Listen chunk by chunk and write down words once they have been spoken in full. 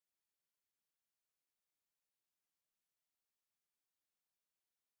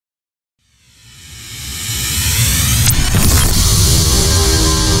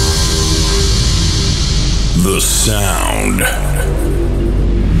sound,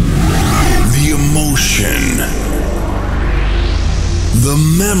 the emotion, the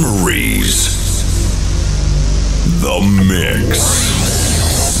memories, the mix.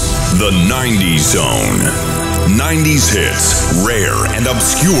 The 90s Zone. 90s hits, rare and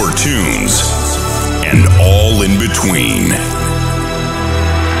obscure tunes, and all in between.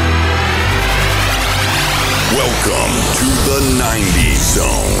 Welcome to the 90s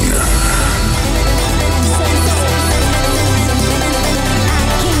Zone.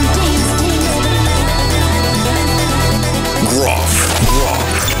 Gruff,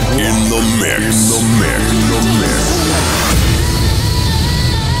 in the mix,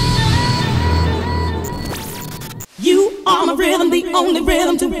 You are my rhythm, the only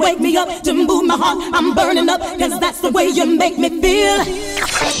rhythm to wake me up, to move my heart. I'm burning up, cause that's the way you make me feel.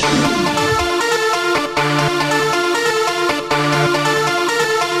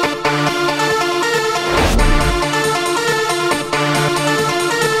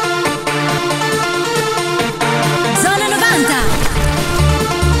 Zona Novanta.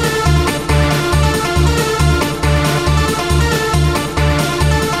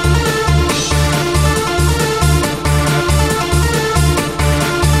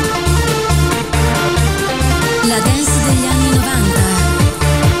 La dance degli anni 90.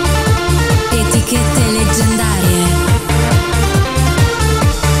 Etichette leggendarie.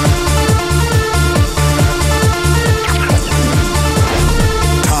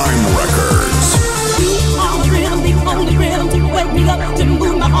 Time Records. You are the rhythm, the only rhythm to wake me up, to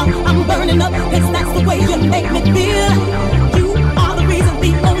move my heart. I'm burning up, cause that's the way you make me feel. You are the reason,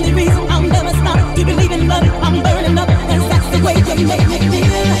 the only reason I'll never stop to believe in love. I'm burning up, cause that's the way you make me feel.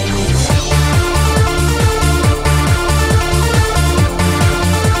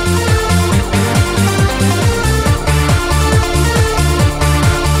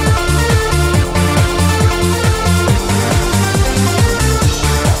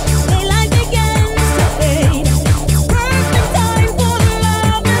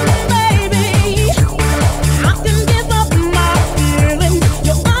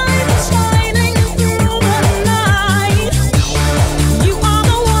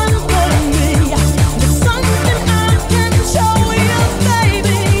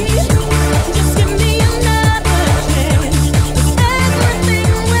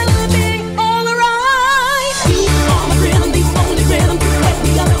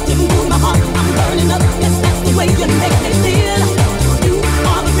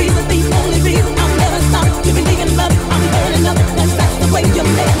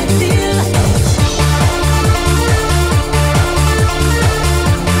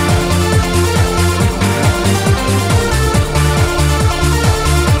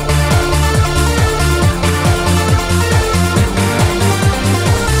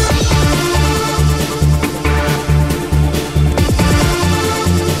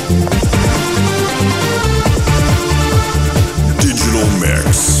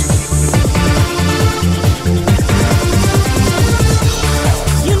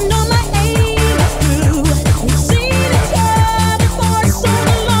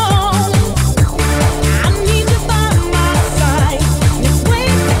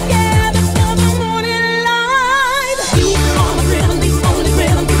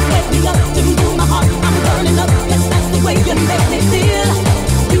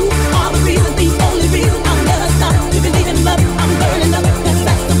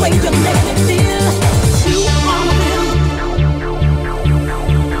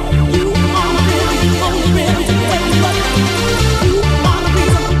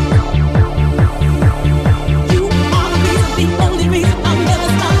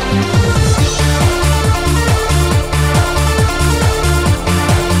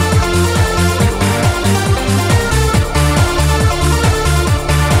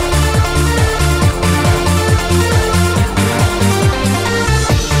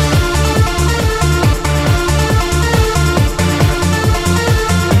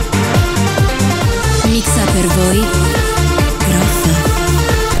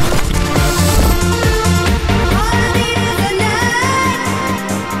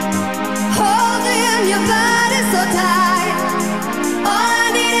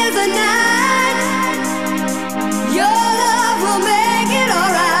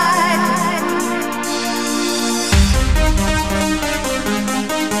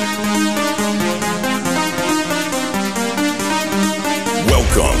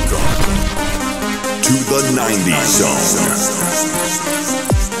 To the 90s Zone.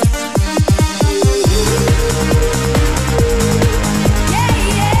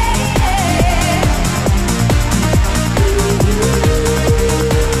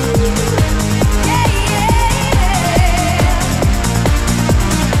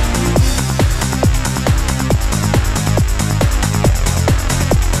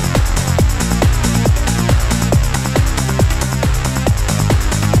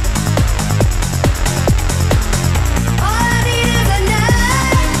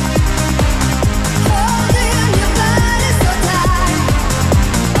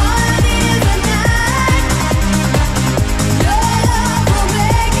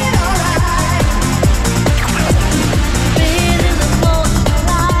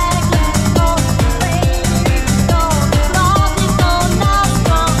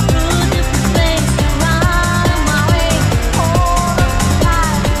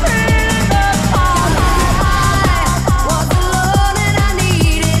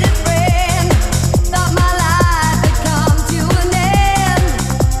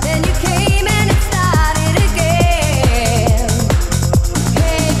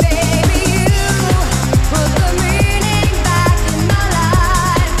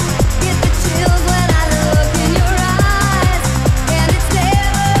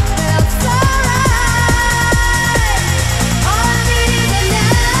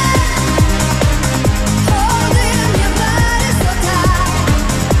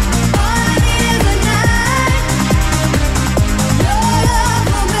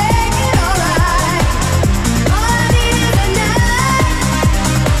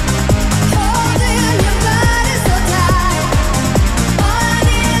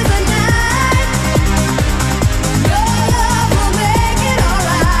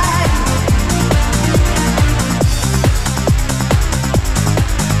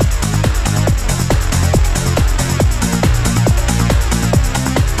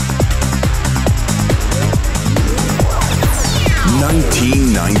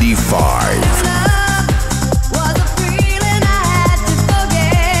 1995.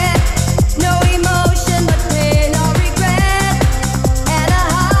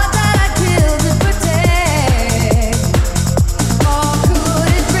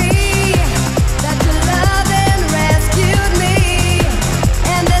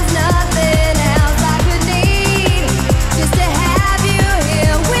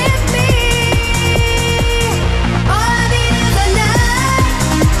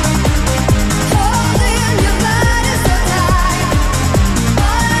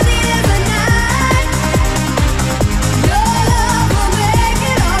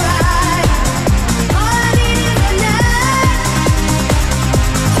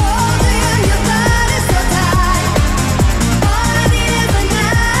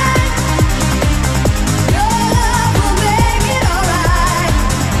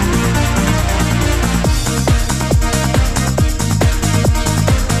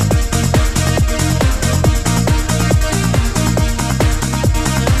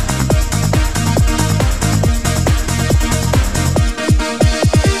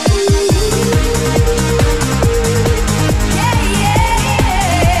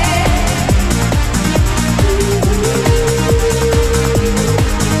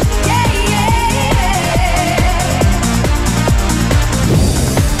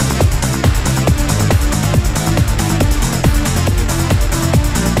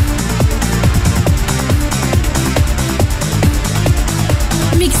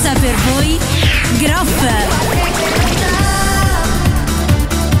 Mixa per voi Groff.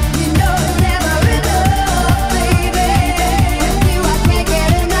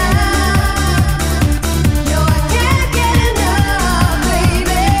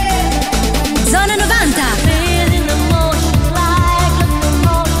 Zona Novanta.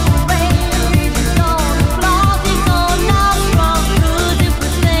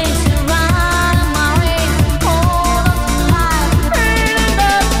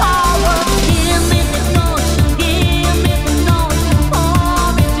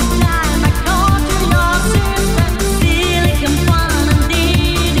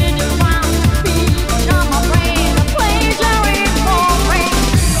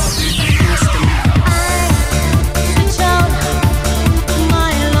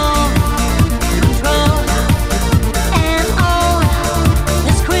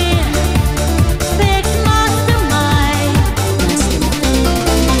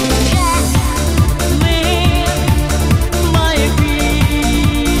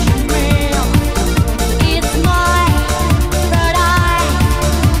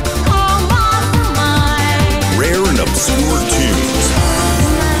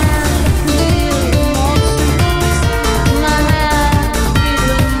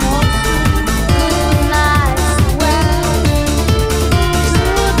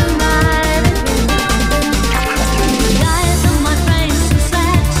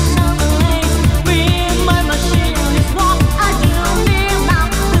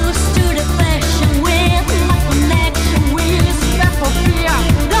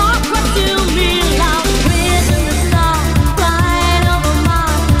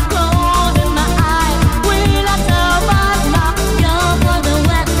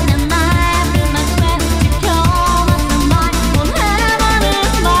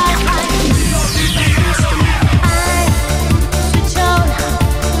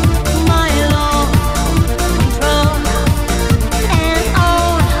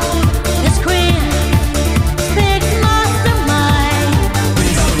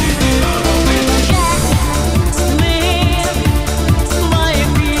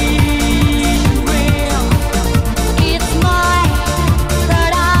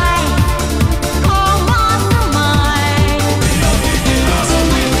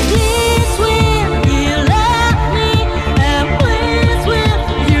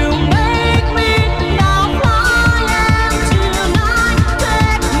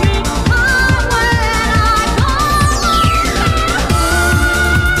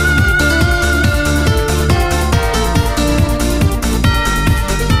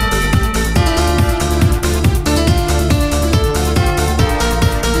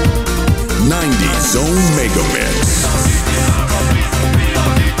 Zone Mega Mix.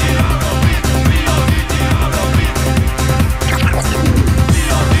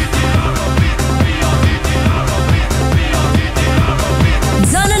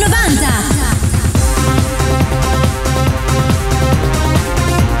 Zona Novanta.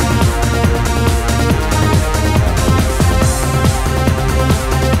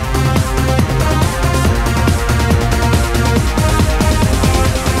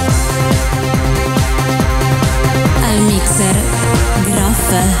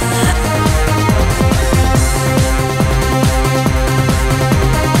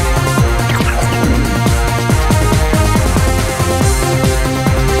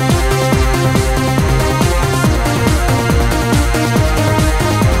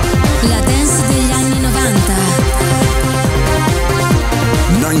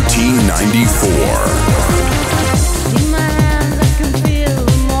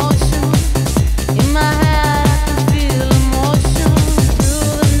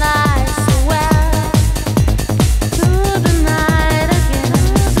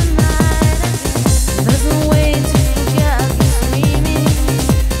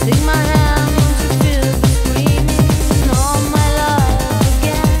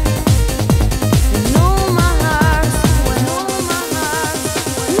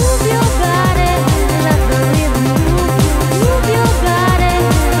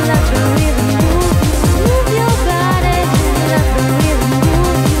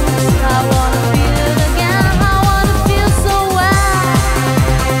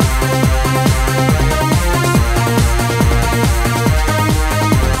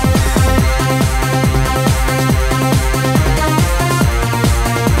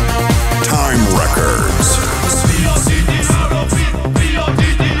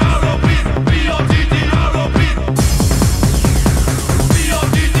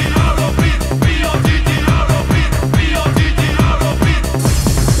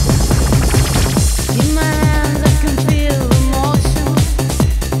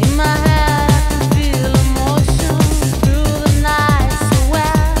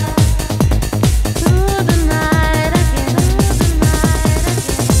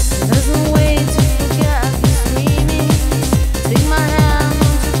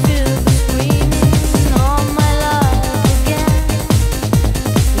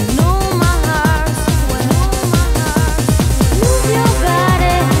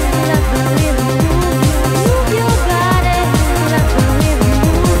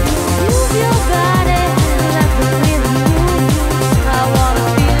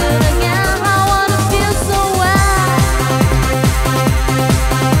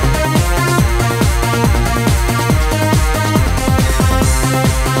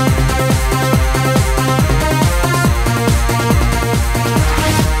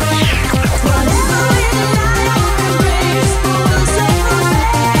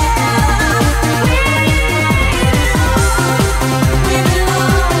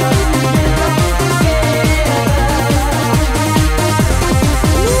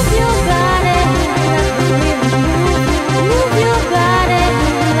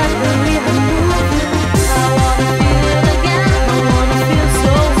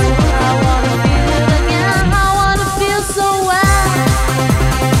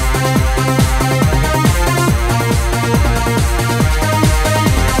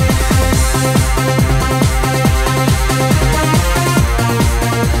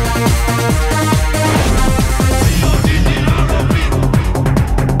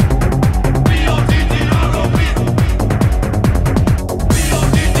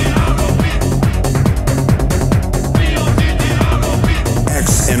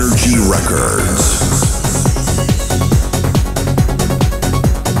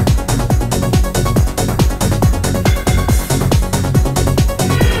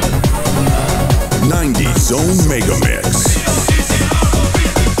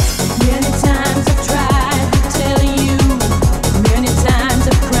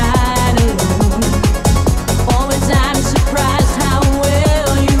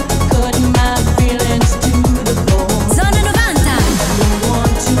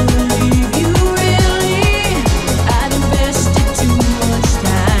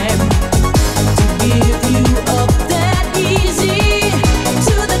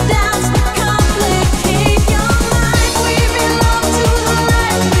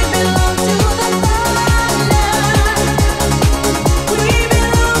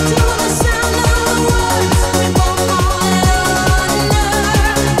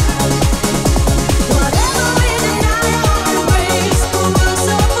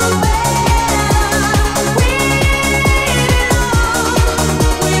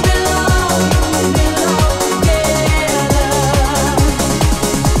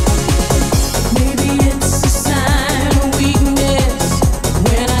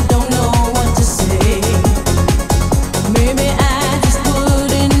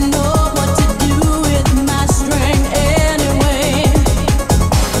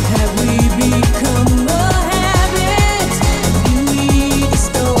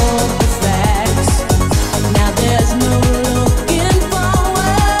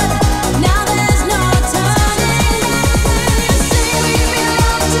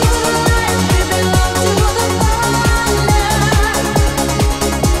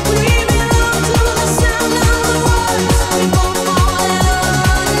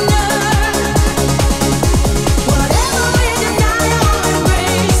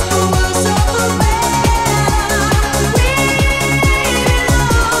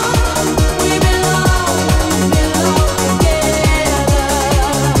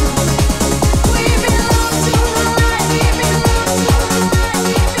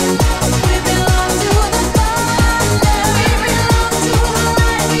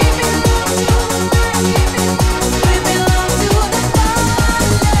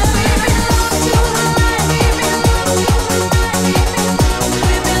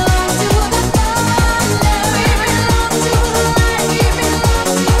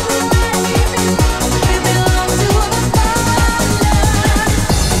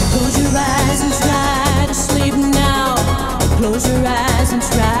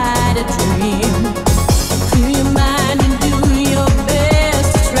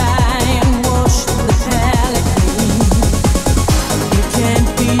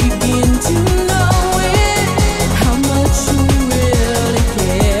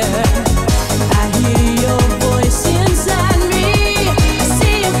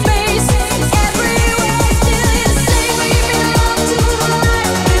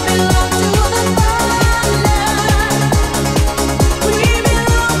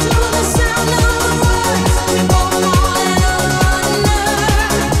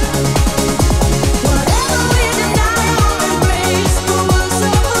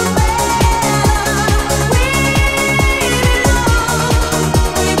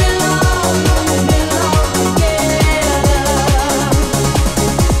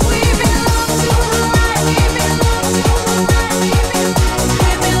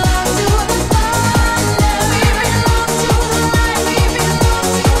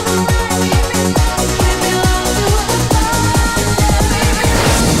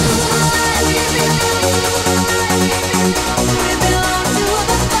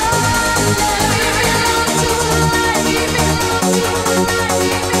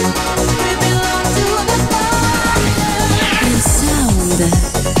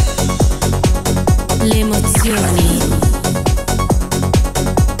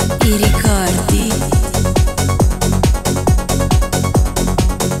 I ricordi.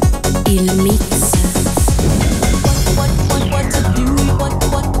 Il mix.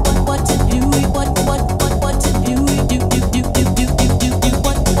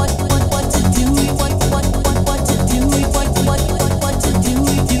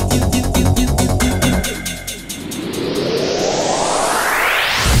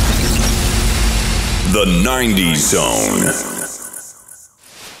 The 90s Zone.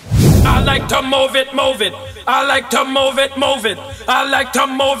 I like to move it, move it. I like to move it, move it. I like to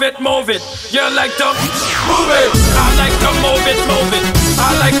move it, move it. You like to move it. I like to move it, move it.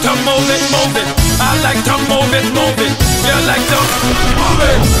 I like to move it, move it. I like to move it, move it. You like to move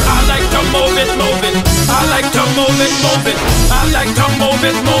it. I like to move it, move it. I like to move it, move it. I like to move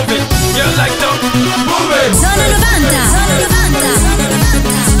it, move it. You like to move it. Zona Novanta. Zona Novanta.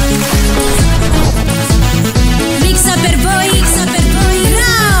 Mixa per voi. Mixa per voi.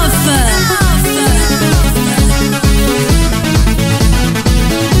 Ralph.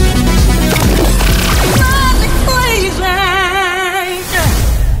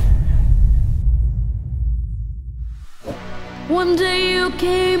 One day you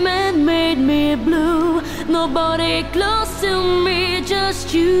came and made me blue. Nobody close to me,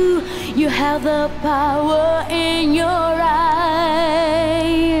 just you. You have the power in your eyes.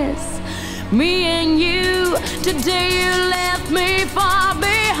 Me and you, today you left me far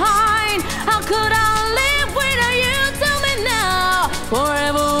behind. How could I live without you? Tell me now.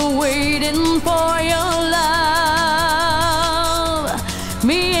 Forever waiting for your love.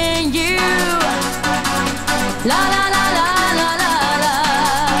 Me and you. La la la la.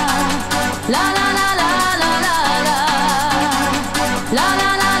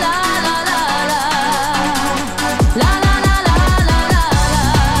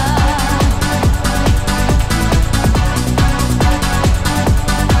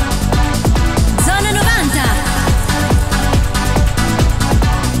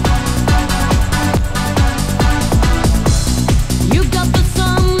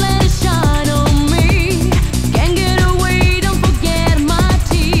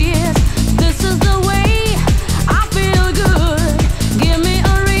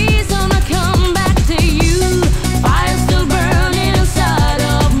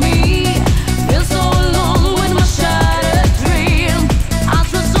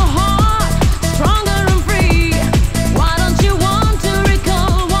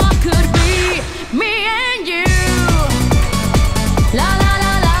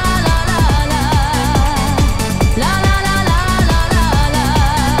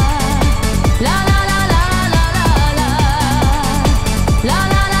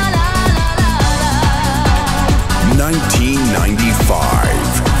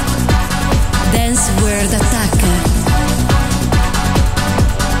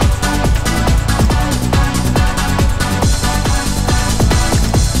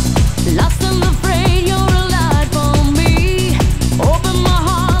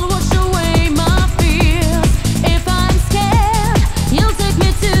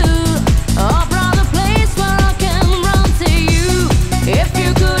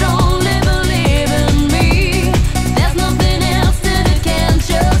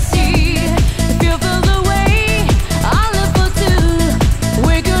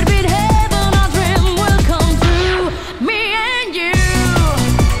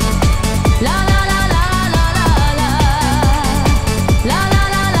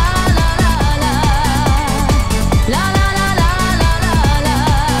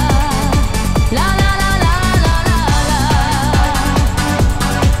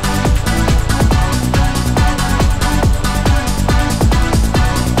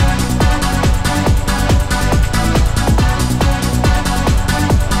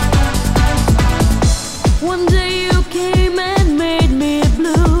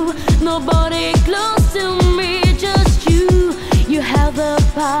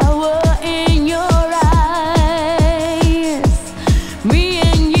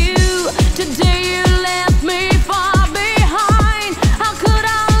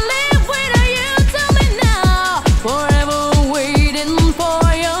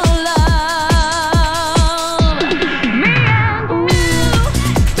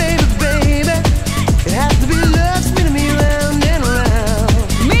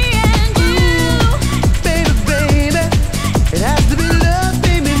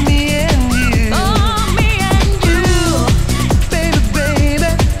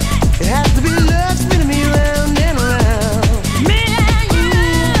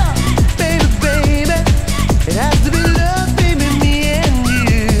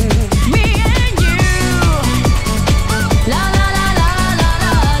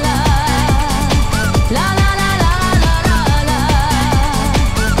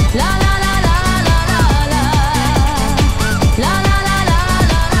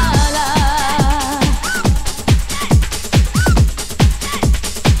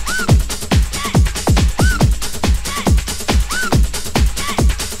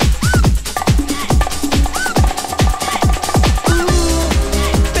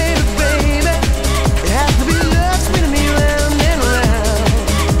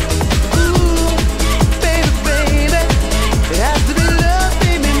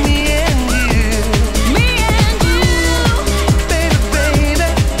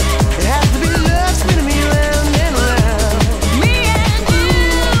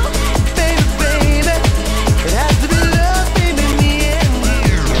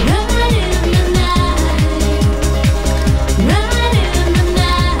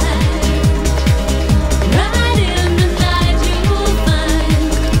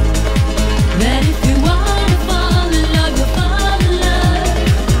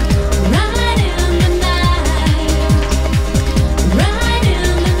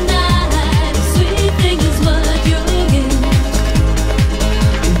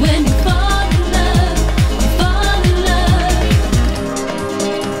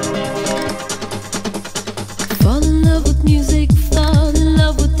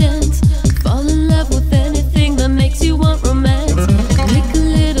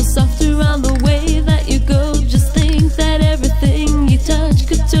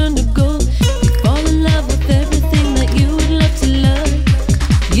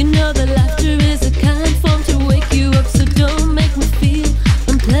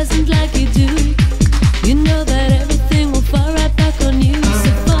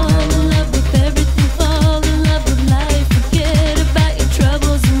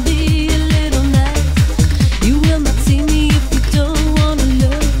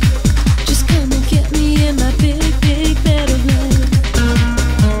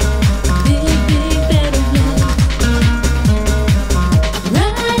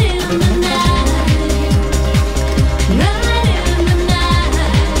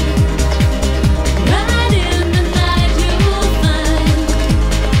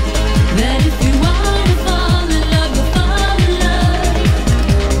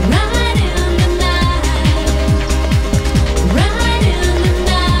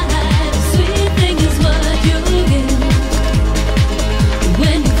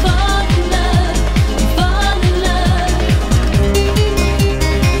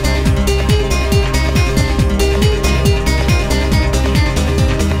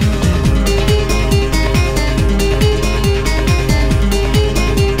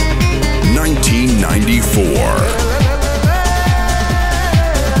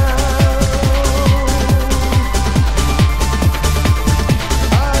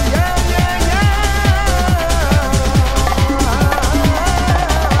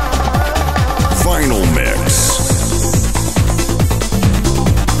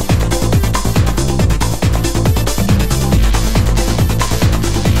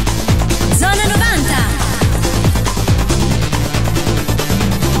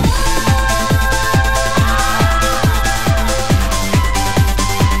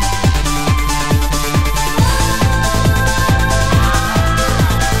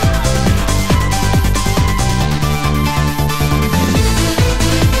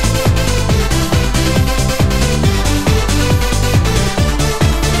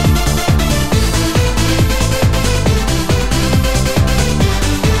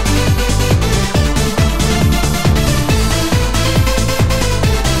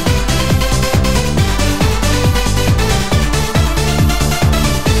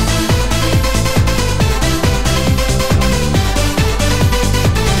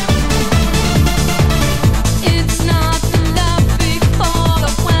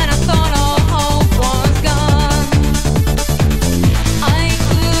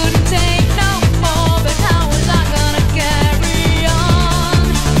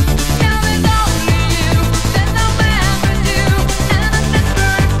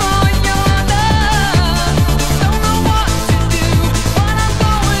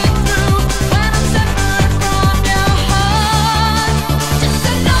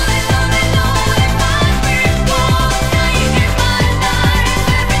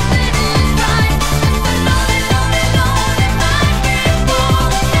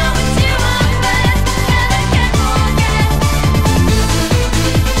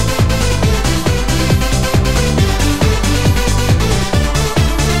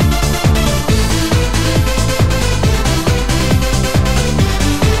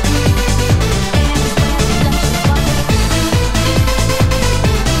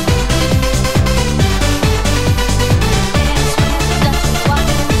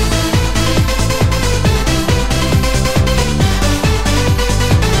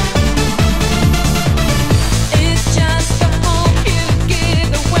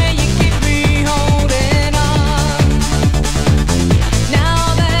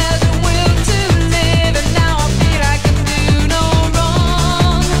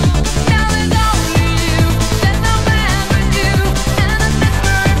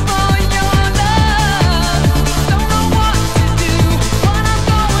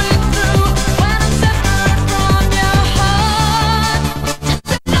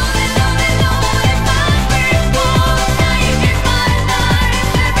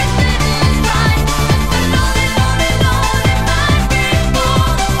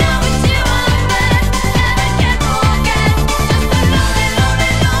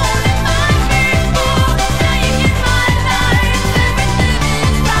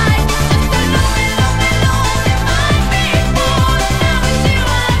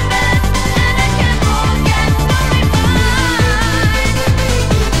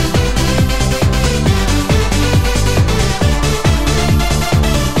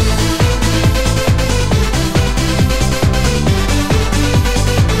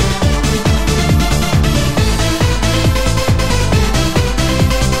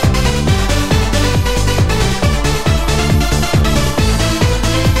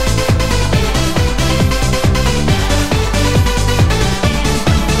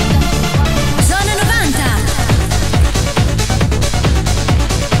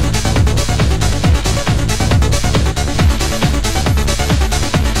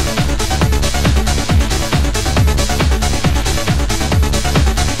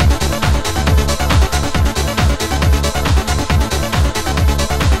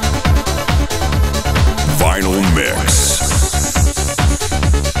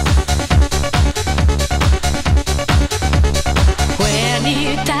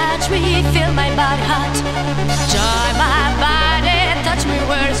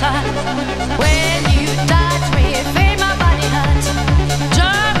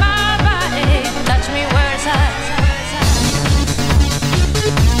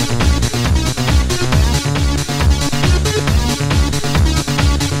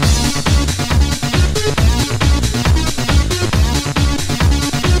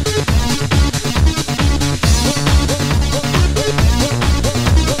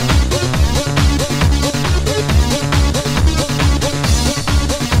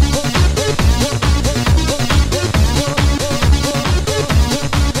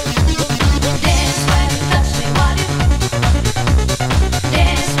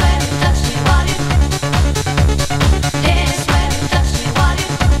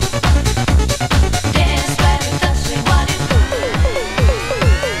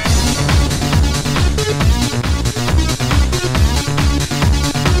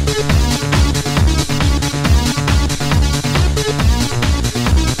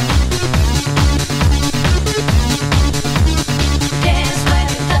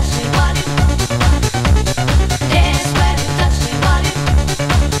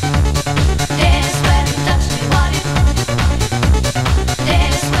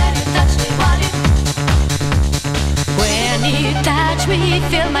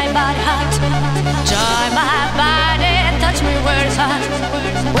 my body hot. Joy my body, touch me where it's hot.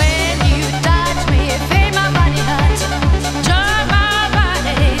 When you touch me, feel my body hot. Joy my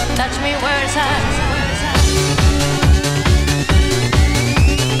body, touch me where it's hot.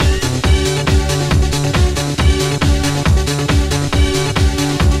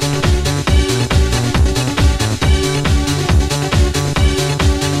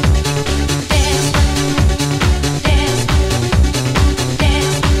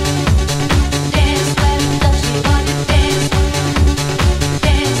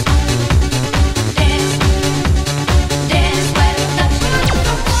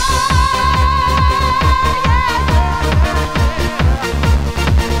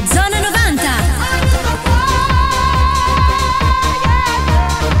 Zona Novanta.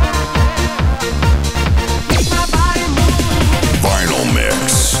 Vinyl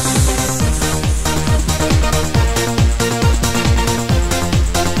mix.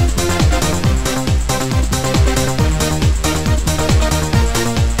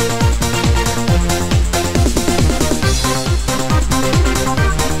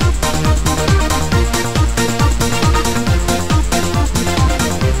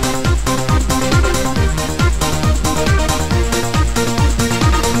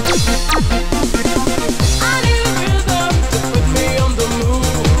 I need a rhythm to put me on the move.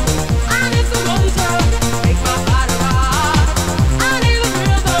 I need someone to make my body rock. I need a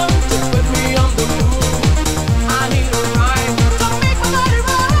rhythm to put me on the move. I need a rhyme to make my body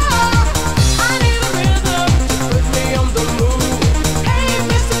rock. I need a rhythm to put me on the move. Hey,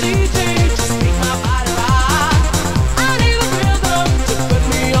 Mr. DJ, just make my body rock. I need a rhythm to put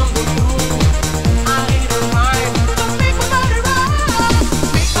me on the move. I need a rhyme to make my body rock.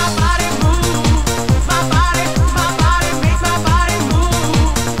 Make my body move. My body, make my body move.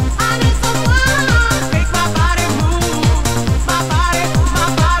 I need someone make my body move. My body,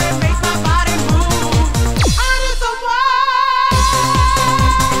 make my body move. I need someone make my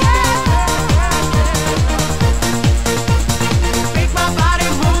body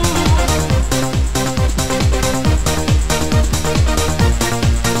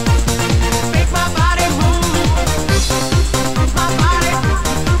move. Make my body move.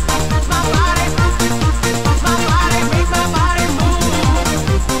 My body, make my body move.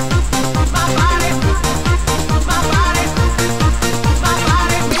 My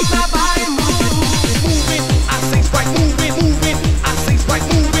body, make my body move. Move it, I say right, move it, move it. I say right,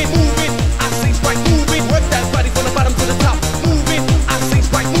 move it, move it. I say right, move it. Work that body from the bottom to the top. Move it, I say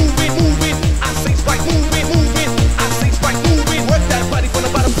right, move it, move it. I say right, move it, move it. I say right, move it. Work that body from the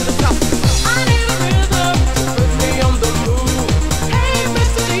bottom to the top. I need a rhythm to put me on the move. Hey,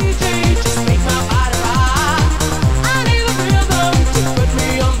 Mr. DJ, just make my body rock. I need a rhythm to put me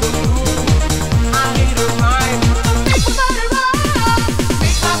on the move. I need a rhyme to make my body rock.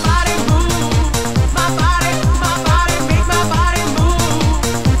 Make my body move. My body, make my body move.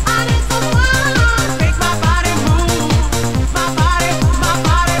 I need someone make my body move. My body,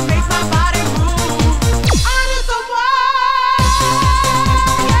 make my body move. I need someone.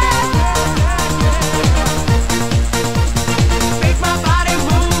 Make my body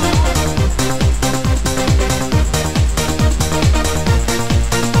move.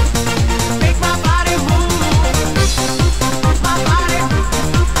 Make my body move. My body,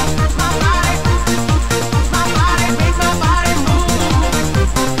 make my body move.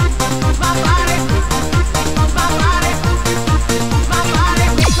 My body,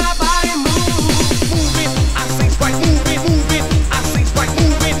 make my body move. Move it, I say right, move it, move it. I say right,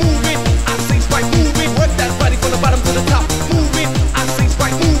 move it, move it. I say right, move it. Work that body from the bottom to the top. Move it, I say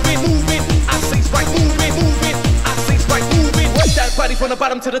right, move it, move it. I say right, move it, move it. I say right, move it. Work that body from the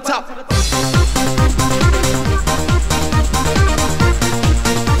bottom to the top.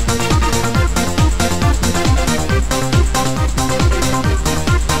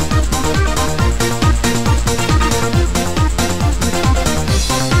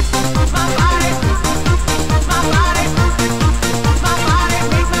 My body,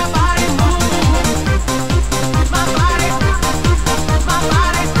 make my body move. My body,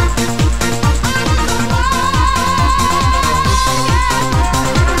 I need someone.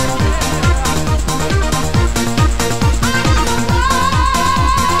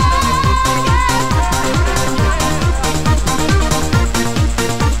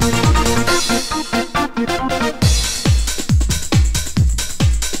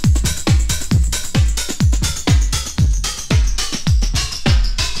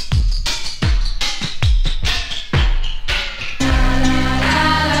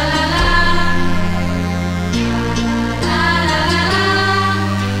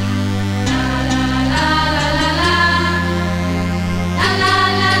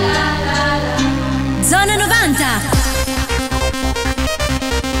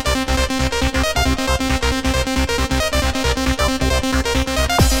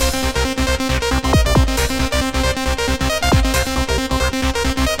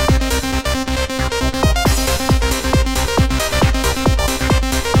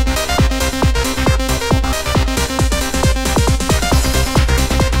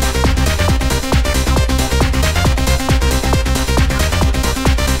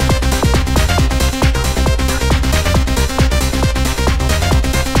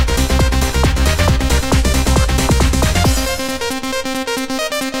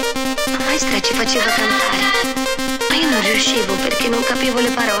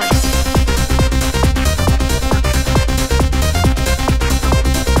 parole.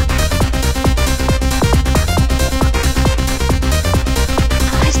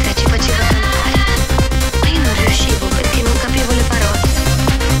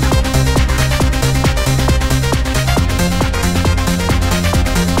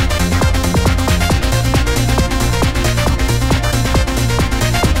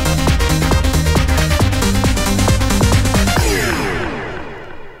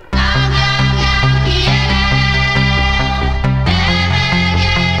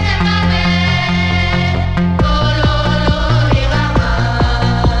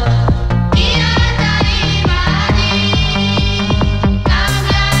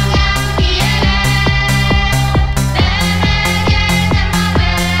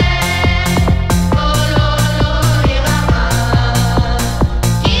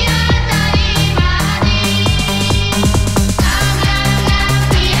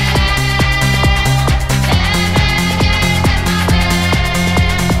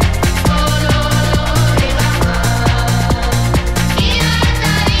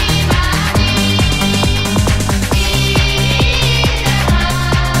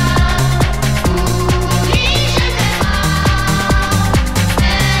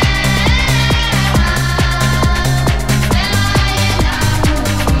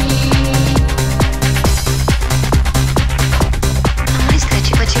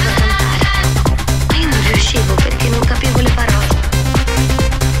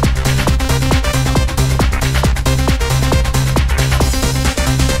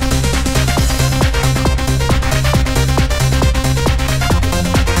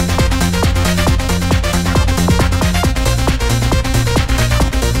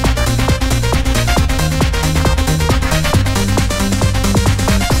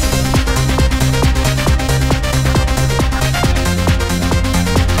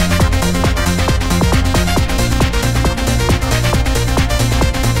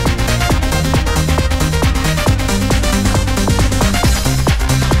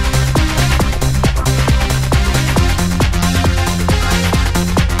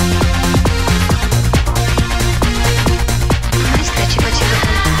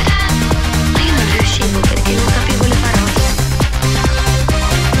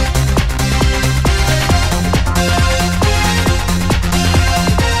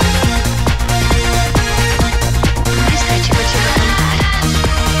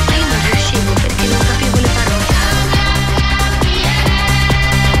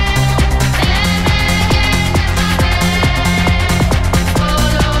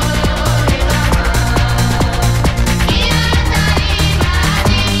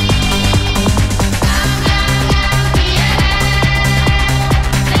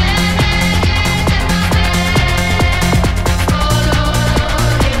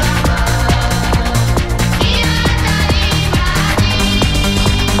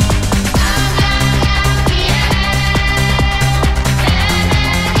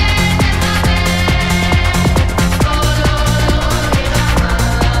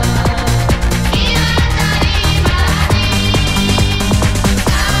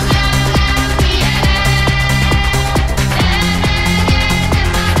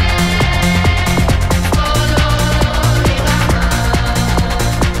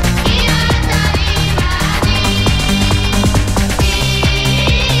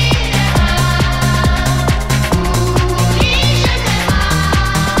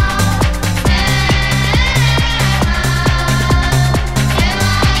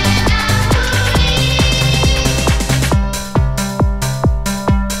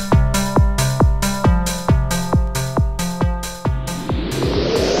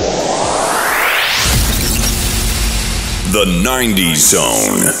 The 90s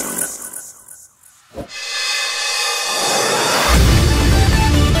Zone.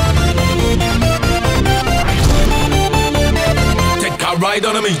 Ride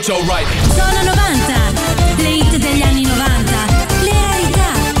on a meteorite. Zona Novanta, le hit degli anni 90, le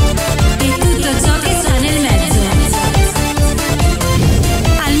rarità e tutto ciò che sta nel mezzo.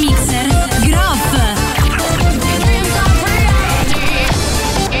 Al mixer, Groff.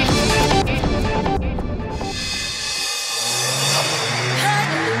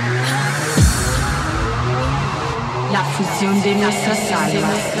 La fusión de nuestras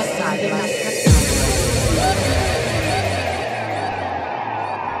almas.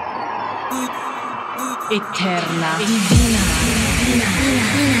 Eterna, divina.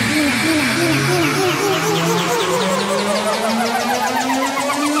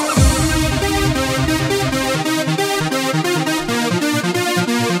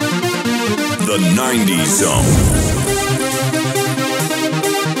 The 90s Zone.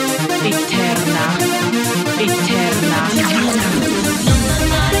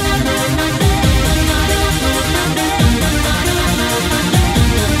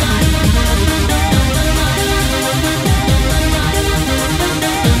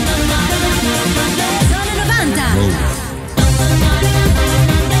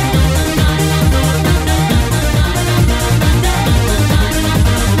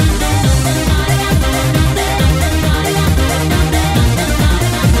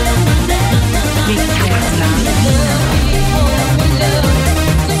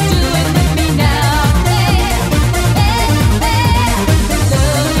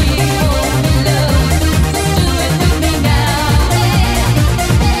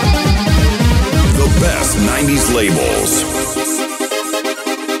 90s labels.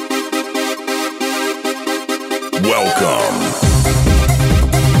 Welcome.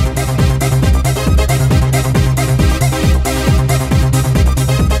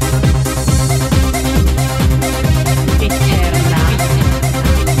 Divina.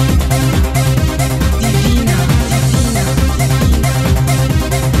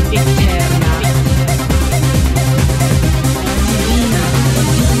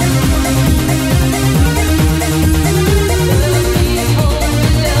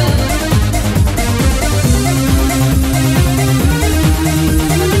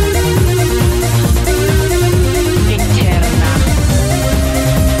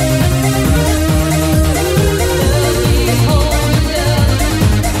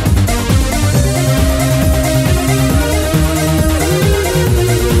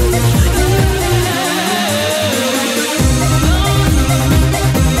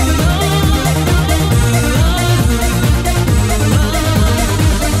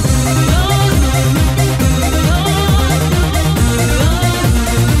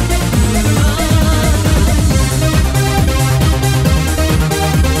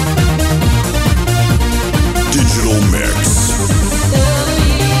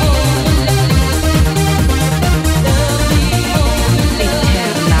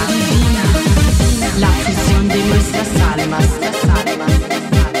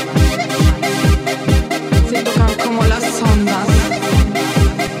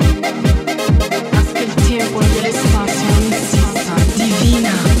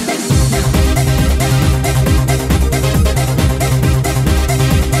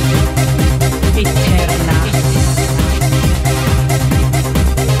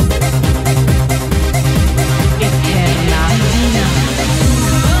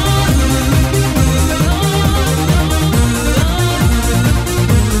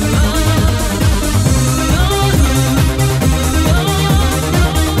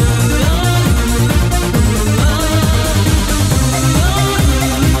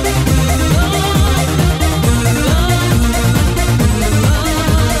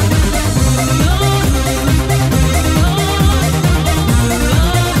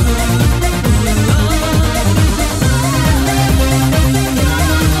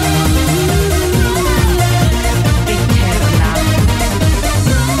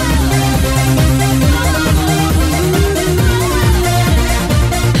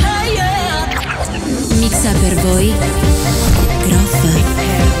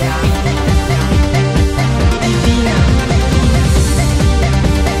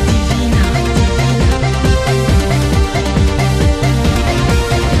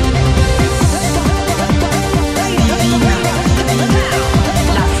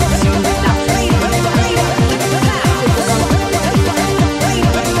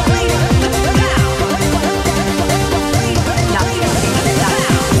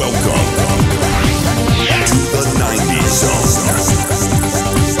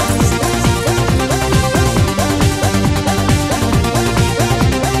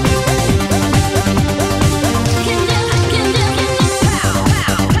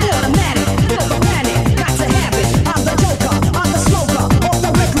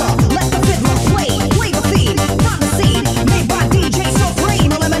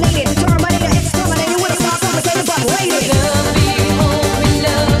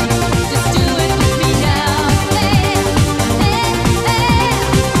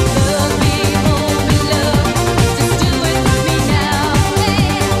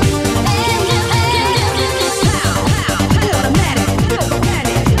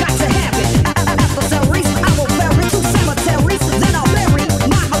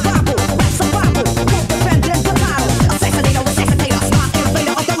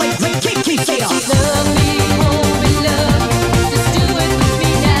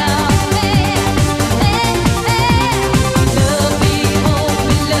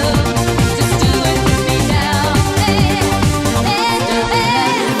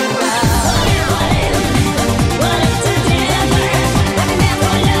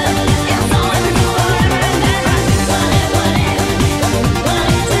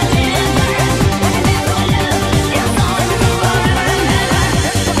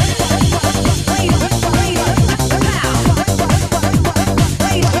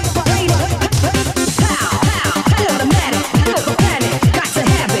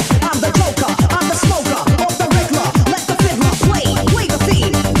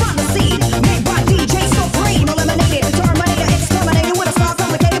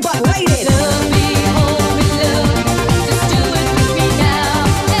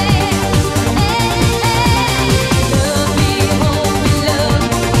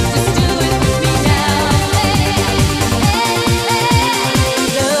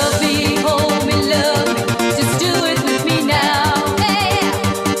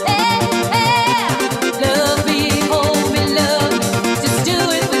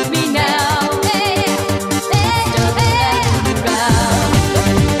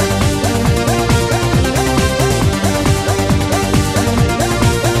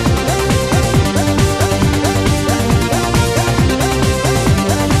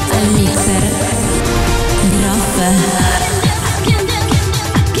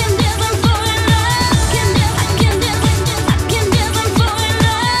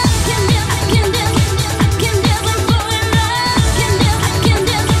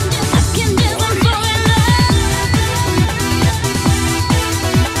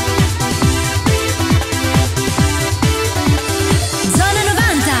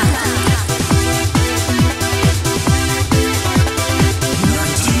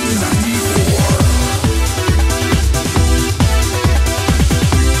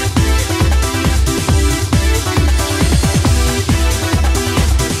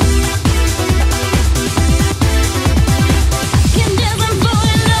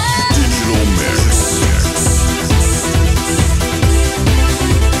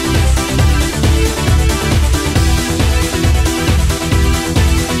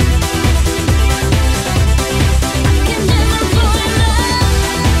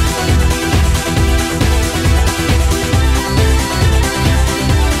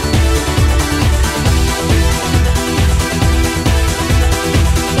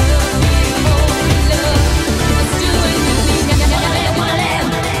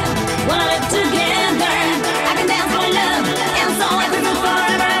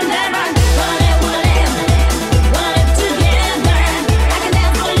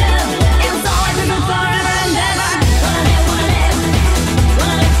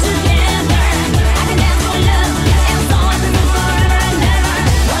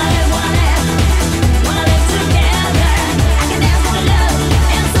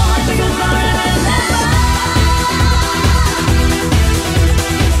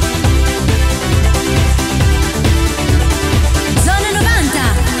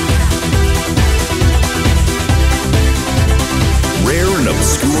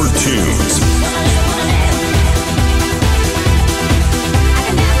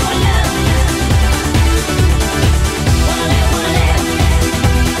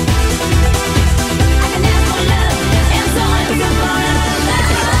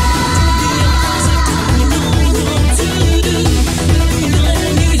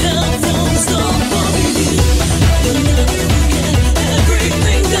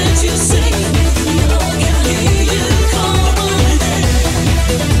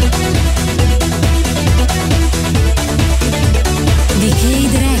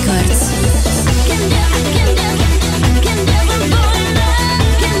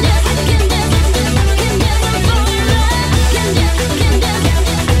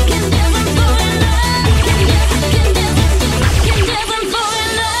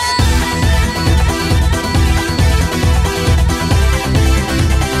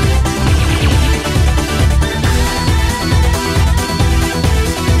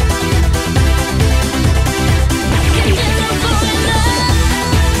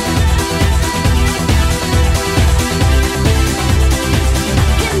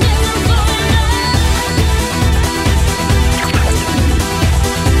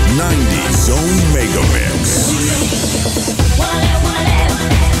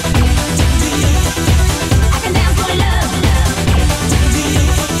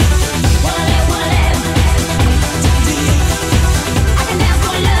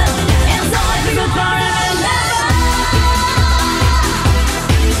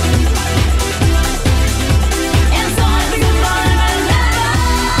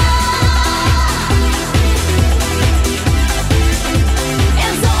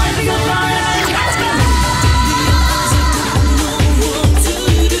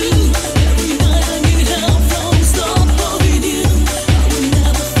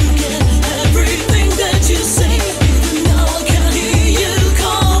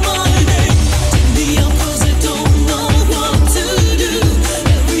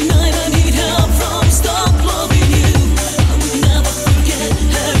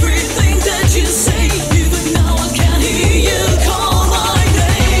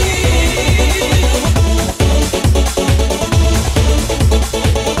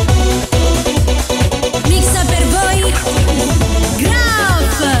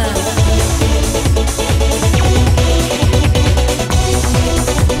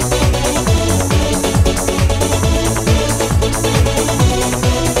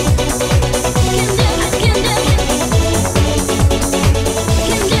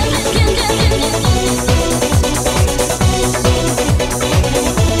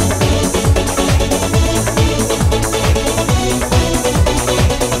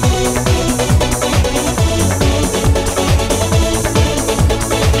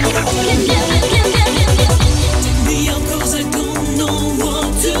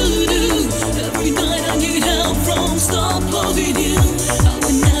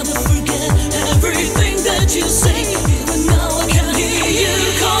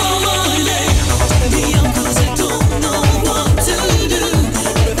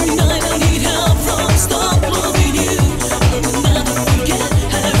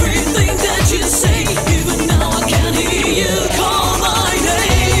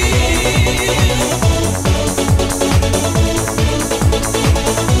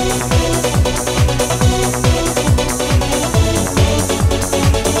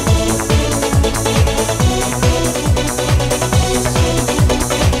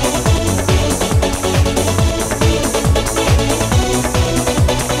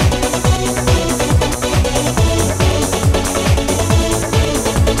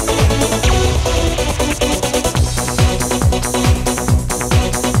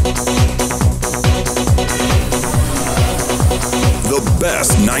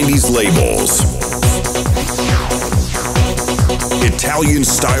 90s labels. Italian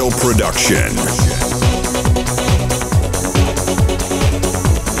style production.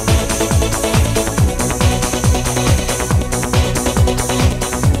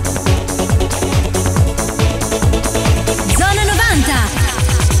 Zona Novanta.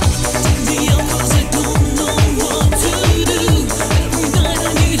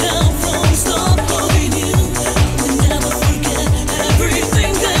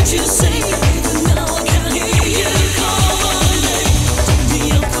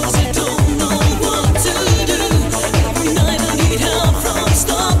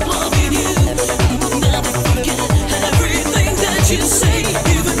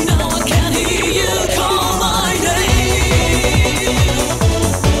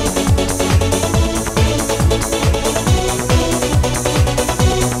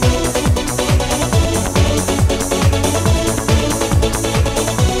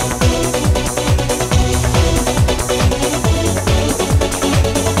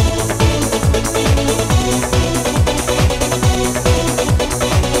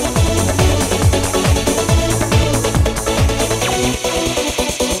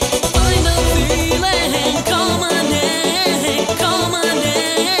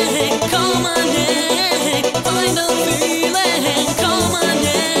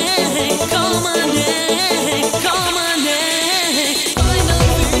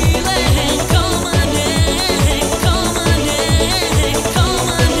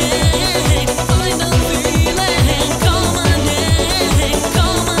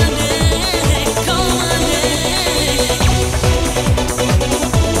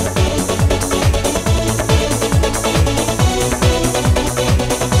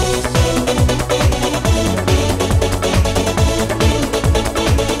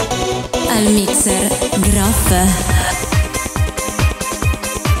 Al mixer Groff.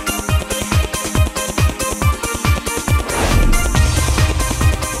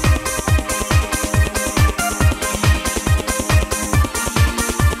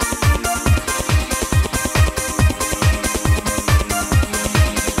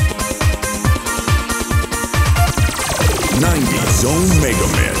 Zone Mega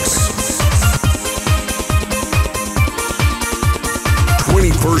Mix.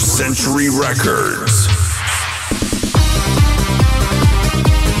 21st Century Records.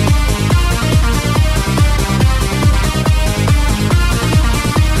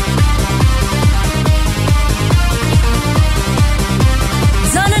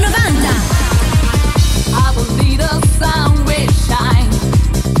 Zona Novanta. I will be the sun will shine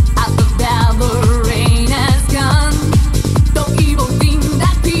after that the rain has gone. Don't even think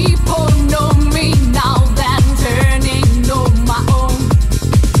that people know me now that I'm turning on my own.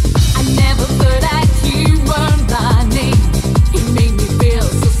 I never thought that you were my name. It made me feel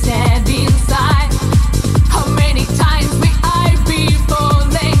so sad inside. How many times will I be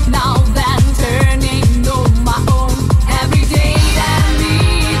falling now that I'm turning on my own? Every day that I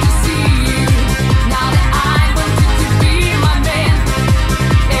need to see you, now that I want you to be my man.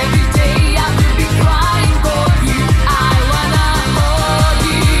 Every day I will be crying for you. I wanna hold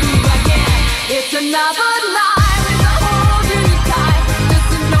you again. It's another night with a hold you tight, just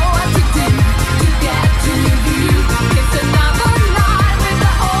to know what to do to get to you. It's another night with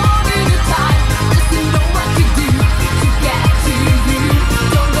a hold you tight, just to know what to do to get to you.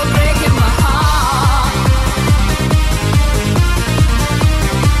 Don't go breaking my heart.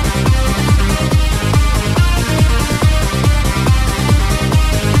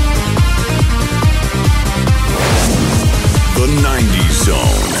 The 90s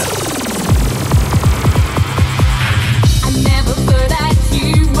Zone. I never thought that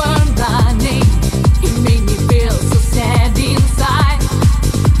you were my name. It made me feel so sad inside.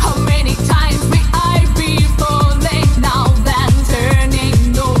 How many times will I be falling now that I'm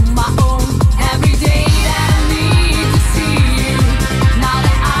turning on my own? Every day that I need to see you, now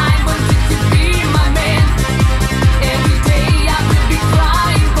that I want you to be my man. Every day I will be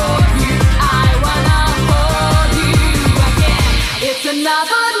crying for you. I wanna hold you again. It's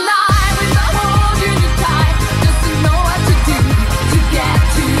another night with a hold you tight, just to know what to do to get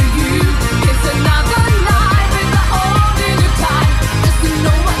to you. It's another night with a hold you tight, just to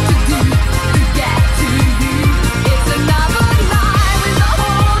know what to do to get to you. It's another night with a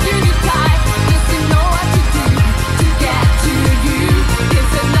hold you tight, just to know what to do to get to you.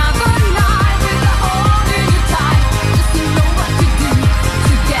 It's another night with a hold you tight, just to know what to do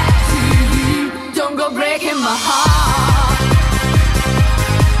to get to you. Don't go breaking my heart.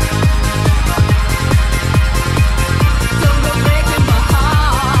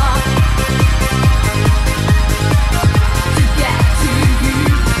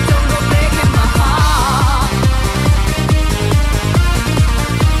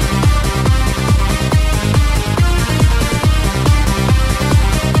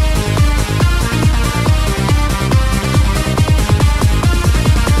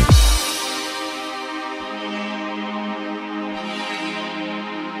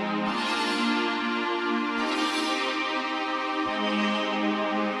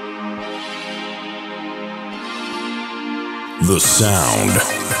 The sound.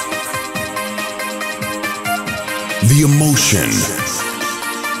 The emotion.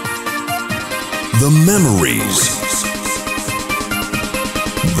 The memories.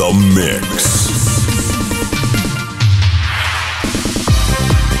 The mix.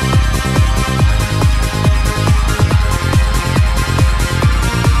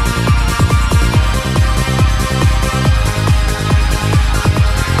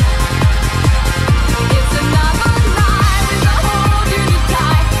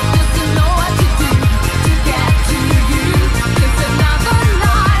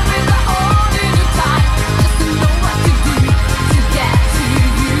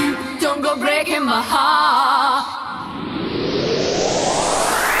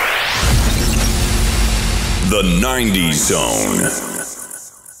 The 90s Zone.